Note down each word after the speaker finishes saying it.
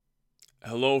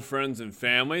Hello, friends and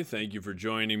family. Thank you for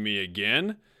joining me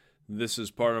again. This is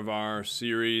part of our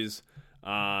series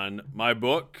on my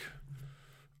book,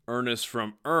 Ernest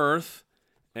from Earth,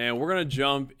 and we're going to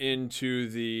jump into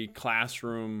the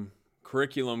classroom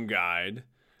curriculum guide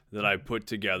that I put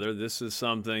together. This is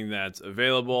something that's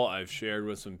available. I've shared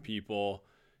with some people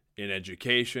in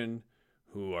education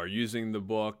who are using the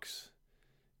books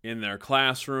in their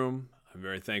classroom. I'm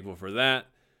very thankful for that.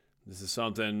 This is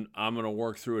something I'm going to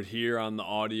work through it here on the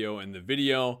audio and the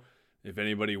video. If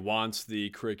anybody wants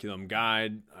the curriculum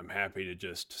guide, I'm happy to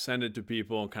just send it to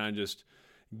people, kind of just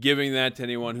giving that to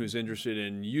anyone who's interested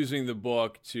in using the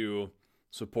book to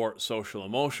support social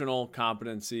emotional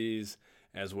competencies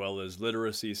as well as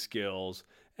literacy skills,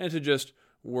 and to just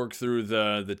work through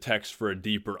the text for a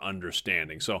deeper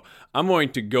understanding. So I'm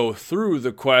going to go through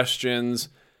the questions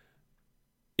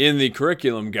in the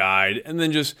curriculum guide and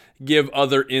then just give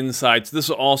other insights. This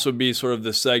will also be sort of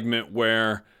the segment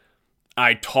where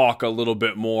I talk a little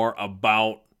bit more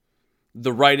about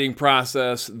the writing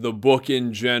process, the book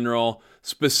in general,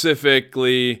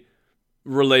 specifically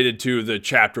related to the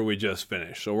chapter we just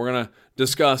finished. So we're going to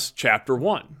discuss chapter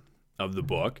 1 of the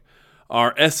book.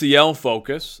 Our SEL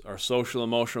focus, our social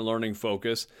emotional learning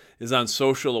focus, is on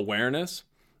social awareness.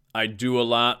 I do a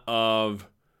lot of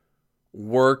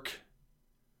work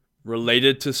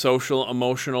related to social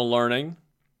emotional learning.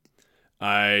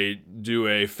 I do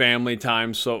a family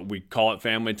time, so we call it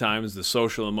family times, the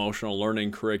social emotional learning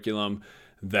curriculum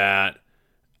that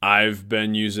I've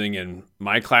been using in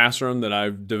my classroom, that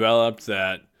I've developed,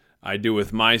 that I do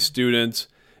with my students.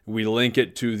 We link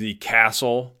it to the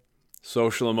CASEL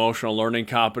social emotional learning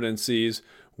competencies,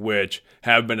 which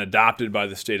have been adopted by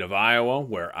the state of Iowa,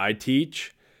 where I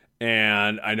teach.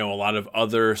 And I know a lot of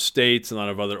other states and a lot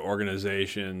of other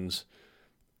organizations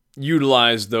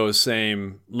utilize those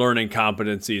same learning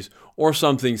competencies or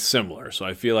something similar. So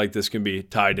I feel like this can be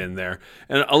tied in there.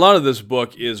 And a lot of this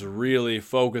book is really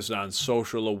focused on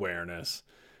social awareness,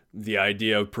 the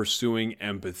idea of pursuing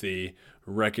empathy,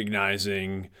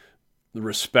 recognizing,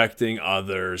 respecting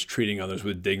others, treating others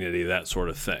with dignity, that sort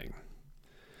of thing.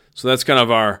 So that's kind of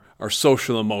our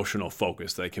social emotional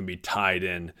focus that can be tied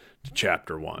in to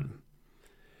chapter 1.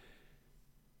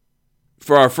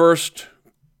 For our first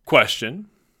question,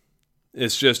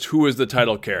 it's just who is the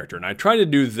title character? And I try to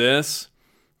do this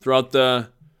throughout the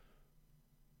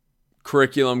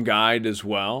curriculum guide as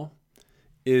well,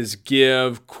 is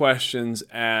give questions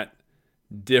at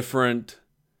different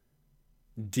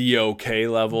DOK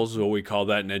levels, what we call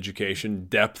that in education,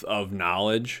 depth of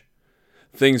knowledge.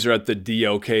 Things are at the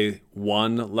DOK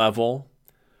 1 level,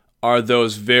 are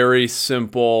those very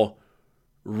simple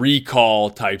recall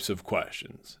types of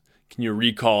questions. Can you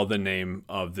recall the name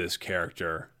of this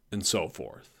character and so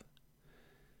forth?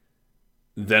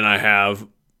 Then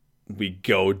we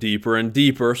go deeper and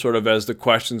deeper sort of as the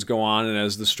questions go on and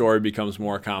as the story becomes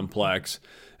more complex,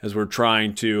 as we're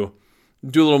trying to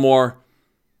do a little more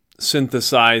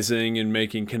synthesizing and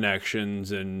making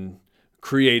connections and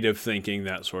creative thinking,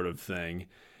 that sort of thing.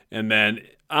 And then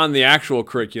on the actual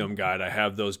curriculum guide, I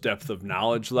have those depth of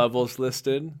knowledge levels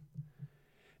listed.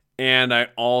 And I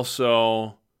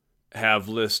also have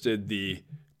listed the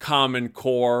Common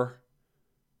Core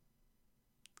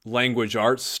language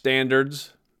arts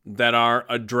standards that are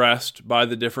addressed by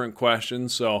the different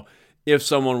questions. So if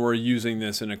someone were using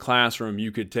this in a classroom,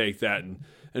 you could take that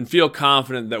and feel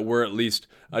confident that we're at least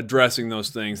addressing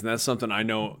those things. And that's something I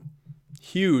know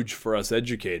huge for us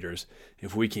educators.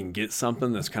 If we can get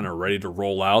something that's kind of ready to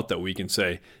roll out, that we can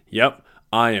say, yep,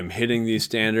 I am hitting these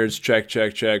standards, check,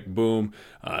 check, check, boom.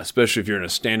 Especially if you're in a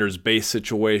standards-based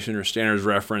situation or standards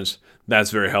reference,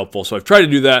 that's very helpful. So I've tried to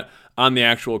do that on the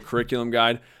actual curriculum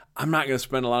guide. I'm not going to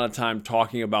spend a lot of time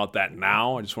talking about that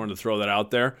now. I just wanted to throw that out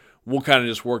there. We'll kind of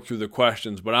just work through the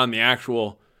questions, but on the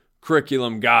actual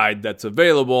curriculum guide that's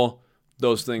available,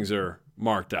 those things are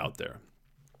marked out there.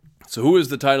 So who is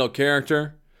the title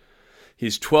character?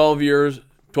 He's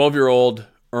 12-year-old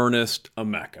Ernest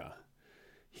Emeka.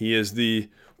 He is the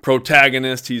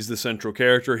protagonist. He's the central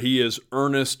character. He is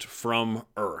Ernest from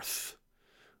Earth,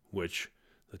 which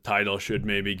the title should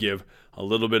maybe give a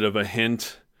little bit of a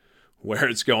hint where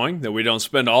it's going, that we don't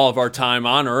spend all of our time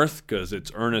on Earth because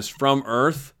it's Ernest from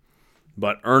Earth.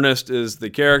 But Ernest is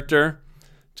the character.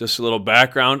 Just a little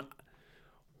background.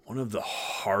 One of the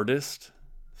hardest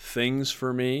things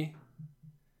for me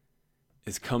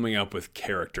is coming up with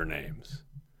character names.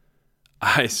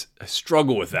 I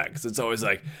struggle with that because it's always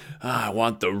like, I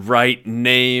want the right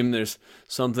name. There's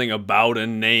something about a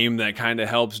name that kind of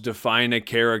helps define a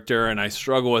character, and I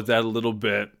struggle with that a little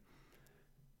bit.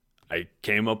 I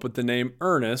came up with the name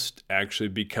Ernest actually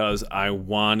because I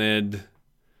wanted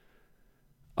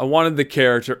I wanted the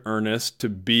character Ernest to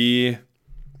be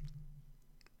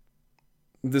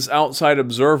this outside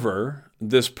observer,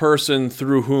 this person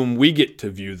through whom we get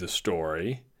to view the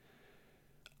story.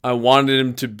 I wanted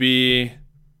him to be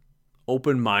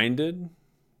open-minded,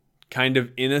 kind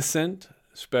of innocent,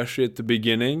 especially at the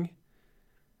beginning,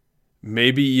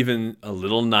 maybe even a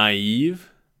little naive,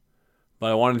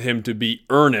 but I wanted him to be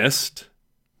earnest,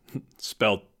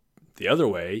 spelled the other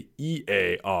way,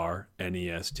 E-A-R-N-E-S-T.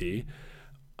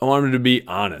 I wanted him to be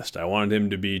honest. I wanted him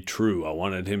to be true. I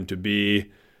wanted him to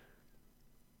be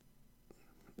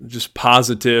just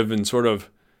positive and sort of,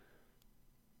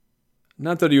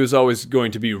 not that he was always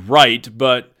going to be right,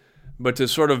 but to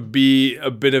sort of be a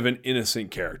bit of an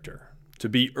innocent character, to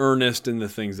be earnest in the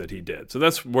things that he did. So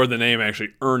that's where the name actually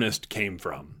Ernest came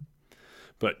from.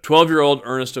 But 12-year-old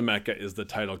Ernest Emeka is the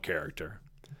title character.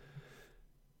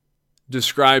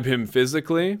 Describe him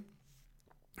physically.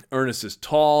 Ernest is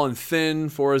tall and thin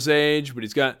for his age, but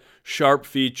he's got sharp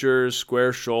features,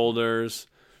 square shoulders,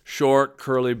 short,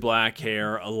 curly black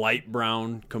hair, a light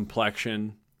brown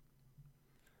complexion.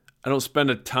 I don't spend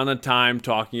a ton of time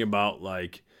talking about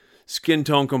like skin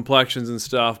tone complexions and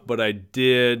stuff, but I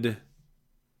did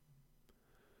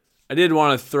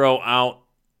want to throw out,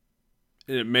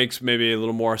 and it makes maybe a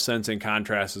little more sense in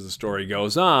contrast as the story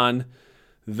goes on,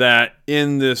 that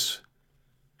in this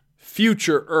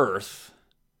future Earth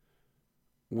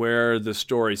where the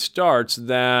story starts,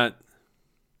 that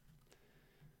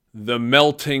the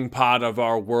melting pot of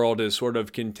our world is sort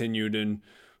of continued, and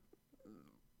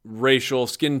racial,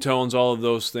 skin tones, all of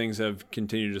those things have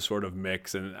continued to sort of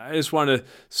mix. And I just want to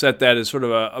set that as sort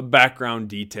of a background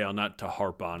detail, not to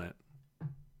harp on it.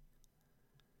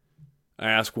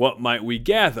 I ask, what might we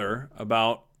gather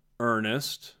about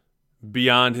Ernest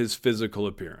beyond his physical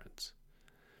appearance?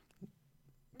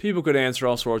 People could answer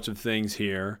all sorts of things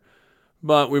here,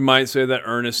 but we might say that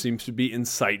Ernest seems to be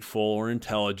insightful or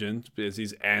intelligent as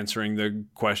he's answering the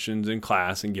questions in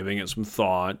class and giving it some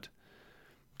thought.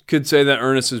 Could say that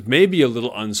Ernest is maybe a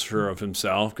little unsure of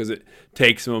himself because it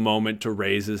takes him a moment to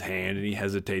raise his hand and he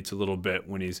hesitates a little bit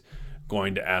when he's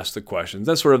going to ask the questions.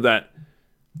 That's sort of that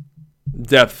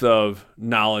depth of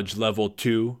knowledge level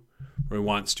 2, where we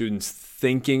want students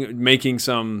thinking, making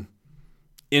some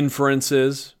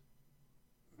inferences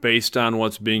based on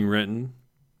what's being written.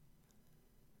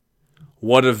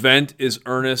 What event is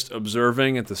Ernest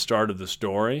observing at the start of the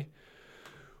story?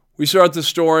 We start the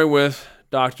story with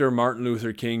Dr. Martin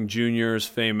Luther King Jr.'s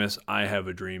famous I Have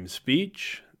a Dream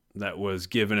speech that was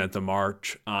given at the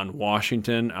March on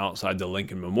Washington outside the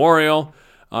Lincoln Memorial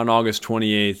on August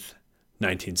 28th,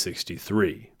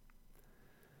 1963.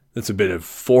 That's a bit of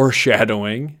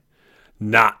foreshadowing,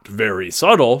 not very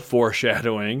subtle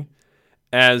foreshadowing,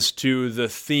 as to the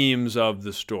themes of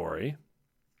the story.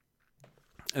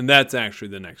 And that's actually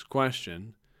the next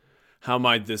question. How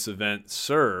might this event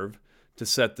serve to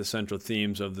set the central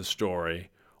themes of the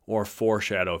story or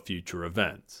foreshadow future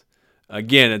events?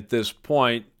 Again, at this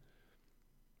point,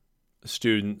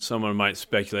 someone might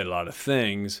speculate a lot of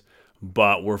things,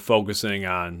 but we're focusing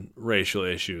on racial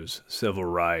issues, civil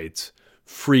rights,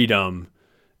 freedom.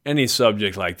 Any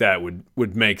subject like that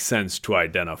would make sense to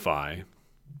identify.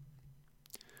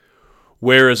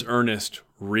 Where is Ernest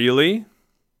really?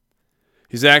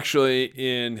 He's actually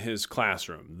in his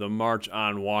classroom. The March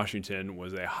on Washington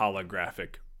was a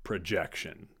holographic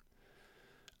projection.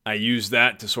 I use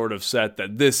that to sort of set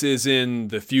that this is in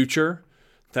the future.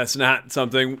 That's not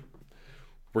something...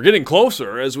 We're getting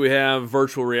closer as we have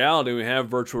virtual reality. We have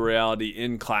virtual reality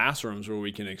in classrooms where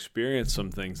we can experience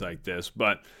some things like this.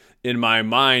 But in my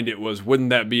mind, it was, wouldn't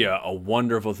that be a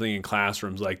wonderful thing in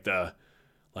classrooms like the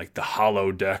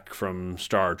holodeck from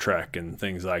Star Trek and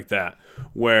things like that,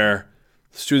 where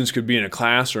students could be in a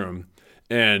classroom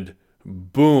and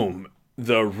boom,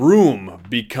 the room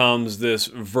becomes this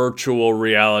virtual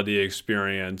reality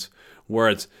experience where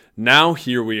it's now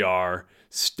here we are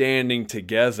standing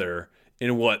together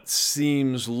in what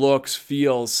seems, looks,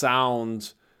 feels,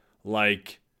 sounds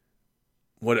like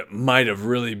what it might have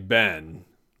really been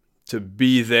to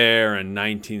be there in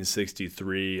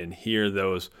 1963 and hear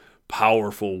those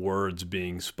powerful words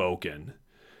being spoken,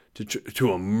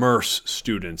 to immerse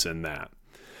students in that.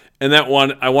 And that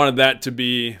one, I wanted that to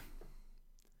be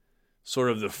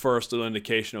sort of the first little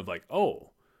indication of like,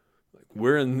 oh,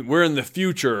 we're in the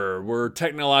future. We're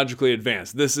technologically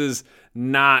advanced. This is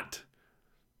not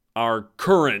our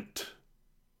current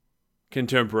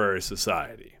contemporary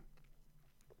society.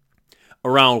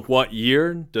 Around what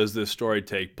year does this story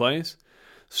take place?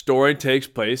 Story takes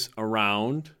place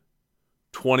around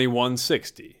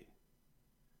 2160.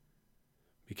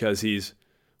 Because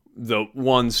the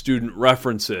one student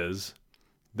references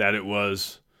that it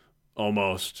was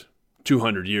almost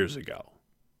 200 years ago.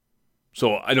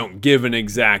 So I don't give an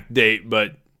exact date,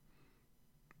 but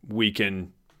we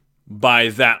can, by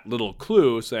that little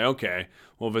clue, say, okay,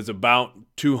 well, if it's about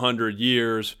 200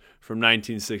 years from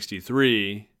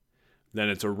 1963, then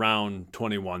it's around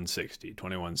 2160,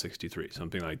 2163,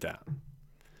 something like that.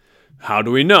 How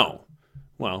do we know?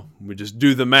 Well, we just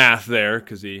do the math there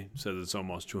because he says it's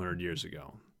almost 200 years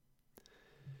ago.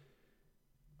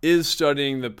 Is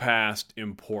studying the past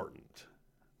important?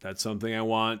 That's something I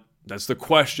want. That's the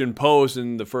question posed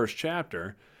in the first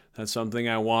chapter. That's something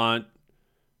I want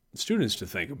students to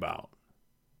think about.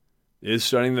 Is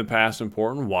studying the past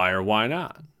important? Why or why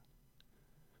not?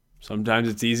 Sometimes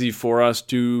it's easy for us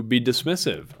to be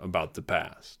dismissive about the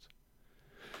past,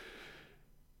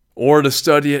 or to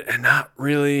study it and not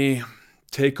really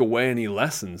take away any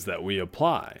lessons that we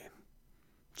apply.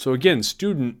 So again,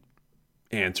 student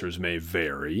answers may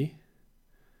vary,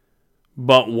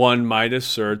 but one might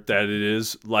assert that it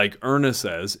is, like Ernest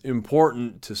says,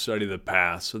 important to study the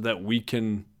past so that we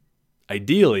can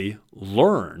ideally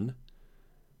learn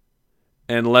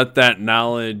and let that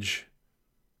knowledge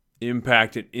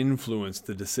impact and influence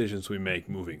the decisions we make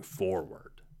moving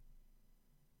forward.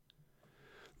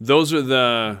 Those are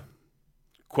the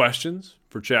questions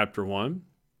for Chapter 1.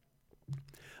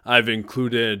 I've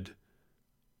included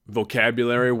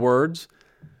vocabulary words.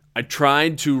 I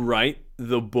tried to write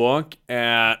the book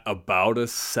at about a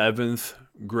 7th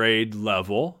grade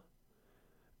level,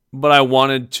 but I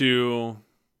wanted to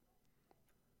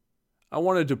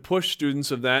push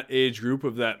students of that age group,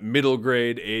 of that middle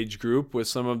grade age group, with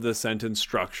some of the sentence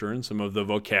structure and some of the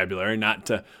vocabulary, not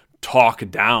to talk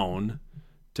down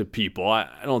to people. I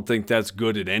don't think that's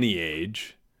good at any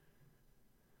age,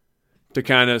 to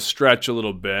kind of stretch a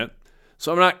little bit.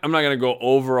 So I'm not going to go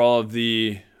over all of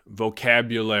the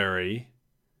vocabulary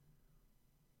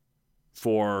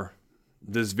for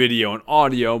this video and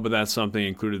audio, but that's something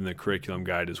included in the curriculum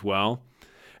guide as well.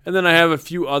 And then I have a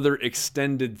few other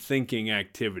extended thinking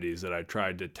activities that I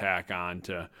tried to tack on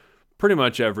to pretty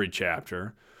much every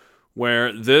chapter,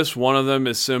 where one of them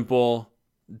is simple: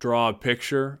 draw a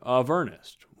picture of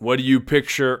Ernest. What do you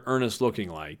picture Ernest looking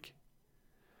like?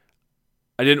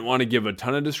 I didn't want to give a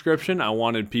ton of description. I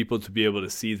wanted people to be able to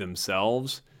see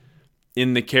themselves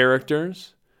in the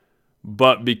characters,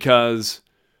 but because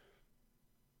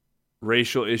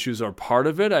racial issues are part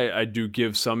of it, I do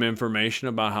give some information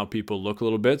about how people look a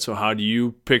little bit. So how do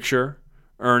you picture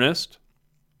Ernest?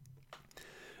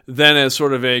 Then, as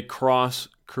sort of a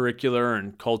cross-curricular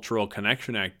and cultural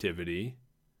connection activity,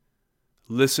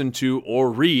 listen to or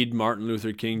read Martin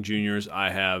Luther King Jr.'s I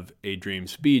Have a Dream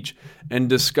speech and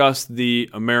discuss the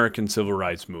American Civil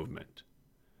Rights Movement.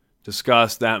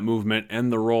 Discuss that movement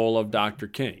and the role of Dr.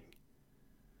 King.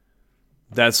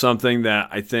 That's something that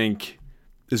I think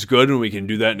is good, and we can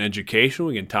do that in education.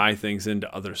 We can tie things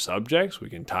into other subjects. We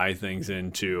can tie things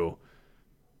into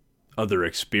other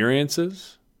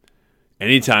experiences.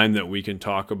 Anytime that we can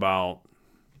talk about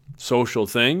social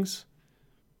things,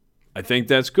 I think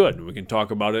that's good. We can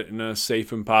talk about it in a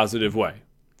safe and positive way.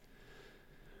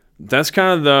 That's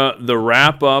kind of the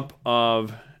wrap up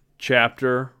of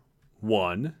Chapter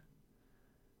 1.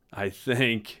 I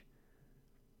think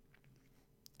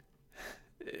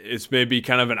it's maybe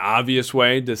kind of an obvious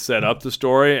way to set up the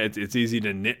story. It's easy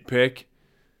to nitpick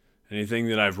anything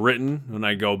that I've written when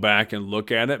I go back and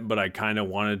look at it, but I kind of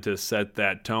wanted to set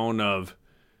that tone of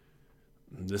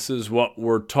this is what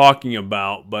we're talking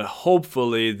about, but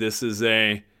hopefully this is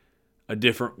a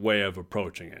different way of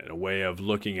approaching it, a way of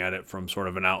looking at it from sort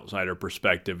of an outsider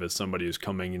perspective as somebody who's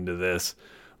coming into this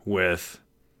with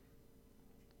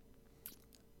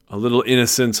a little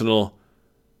innocence and a little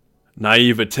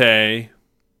naivete.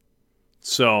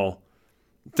 So,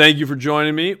 thank you for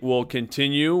joining me. We'll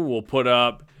continue. We'll put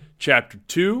up Chapter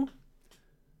 2,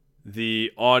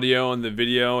 the audio and the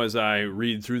video as I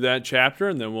read through that chapter,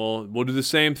 and then we'll do the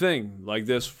same thing like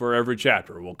this for every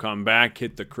chapter. We'll come back,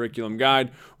 hit the curriculum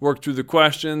guide, work through the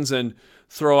questions, and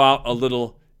throw out a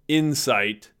little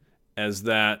insight as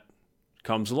that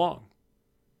comes along.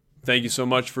 Thank you so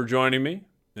much for joining me.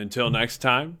 Until next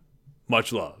time,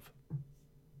 much love.